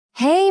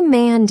Hey,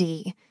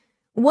 Mandy,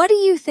 what do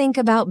you think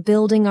about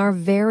building our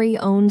very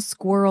own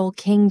squirrel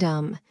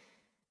kingdom?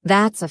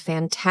 That's a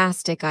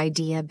fantastic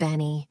idea,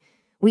 Benny.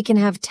 We can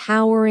have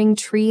towering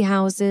tree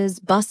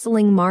houses,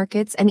 bustling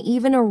markets, and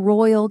even a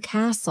royal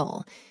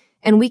castle.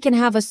 And we can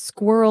have a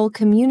squirrel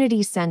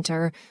community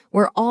center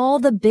where all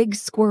the big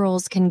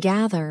squirrels can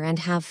gather and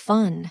have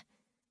fun.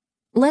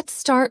 Let's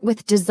start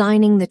with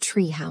designing the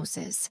tree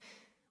houses.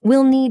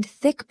 We'll need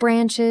thick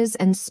branches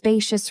and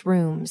spacious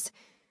rooms.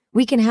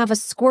 We can have a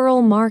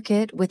squirrel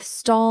market with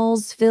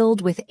stalls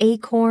filled with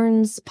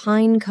acorns,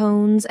 pine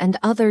cones, and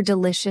other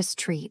delicious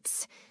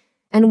treats.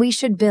 And we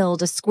should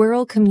build a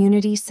squirrel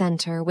community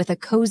center with a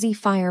cozy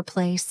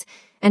fireplace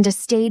and a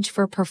stage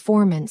for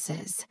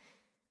performances.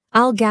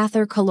 I'll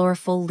gather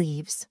colorful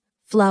leaves,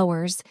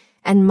 flowers,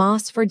 and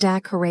moss for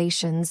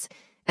decorations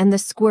and the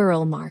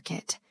squirrel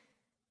market.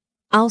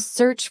 I'll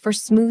search for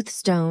smooth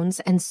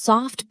stones and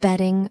soft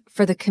bedding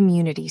for the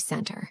community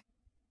center.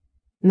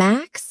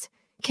 Max,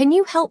 can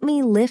you help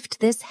me lift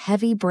this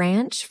heavy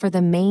branch for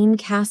the main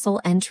castle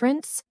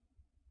entrance?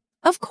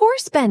 Of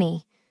course,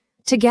 Benny.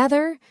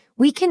 Together,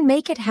 we can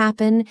make it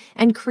happen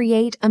and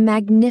create a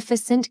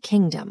magnificent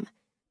kingdom.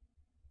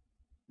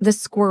 The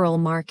squirrel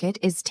market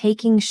is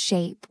taking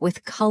shape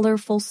with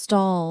colorful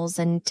stalls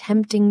and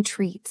tempting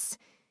treats.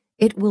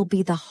 It will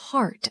be the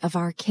heart of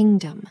our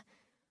kingdom.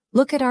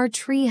 Look at our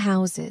tree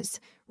houses,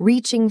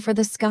 reaching for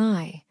the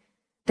sky.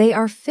 They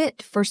are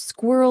fit for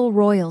squirrel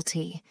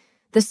royalty.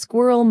 The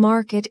squirrel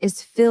market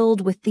is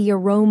filled with the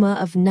aroma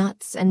of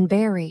nuts and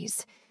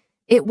berries.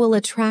 It will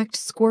attract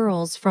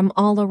squirrels from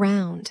all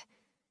around.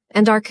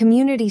 And our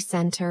community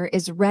center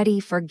is ready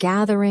for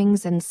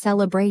gatherings and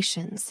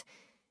celebrations.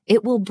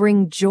 It will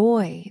bring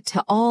joy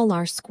to all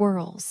our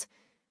squirrels.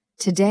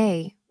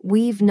 Today,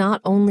 we've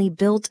not only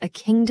built a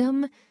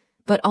kingdom,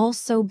 but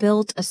also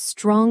built a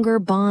stronger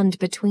bond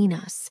between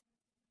us.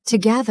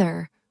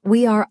 Together,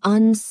 we are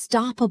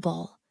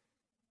unstoppable.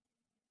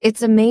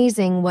 It's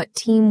amazing what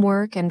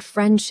teamwork and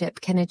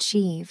friendship can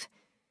achieve.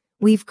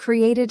 We've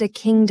created a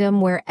kingdom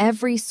where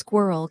every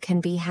squirrel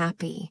can be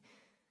happy.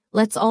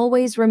 Let's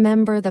always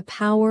remember the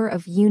power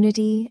of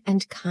unity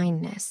and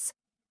kindness.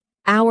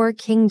 Our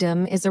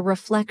kingdom is a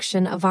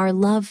reflection of our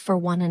love for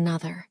one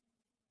another.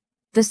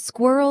 The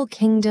squirrel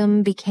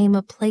kingdom became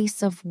a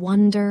place of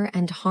wonder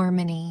and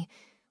harmony,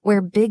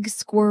 where big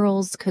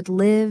squirrels could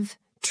live,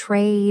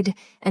 trade,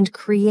 and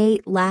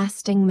create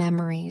lasting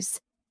memories.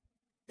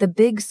 The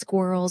big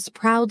squirrels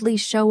proudly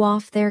show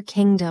off their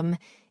kingdom,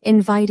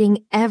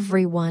 inviting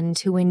everyone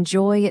to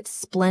enjoy its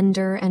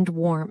splendor and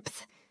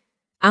warmth.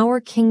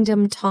 Our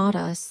kingdom taught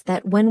us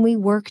that when we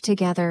work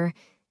together,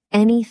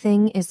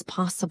 anything is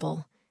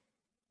possible.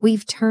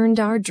 We've turned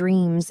our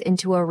dreams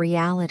into a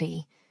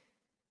reality.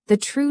 The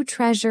true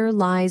treasure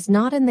lies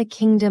not in the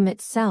kingdom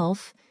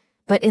itself,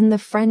 but in the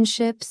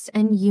friendships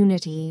and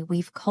unity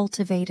we've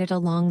cultivated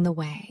along the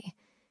way.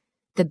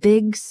 The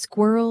big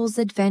squirrel's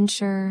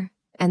adventure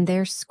and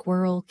their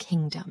squirrel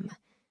kingdom.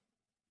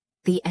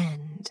 The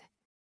end.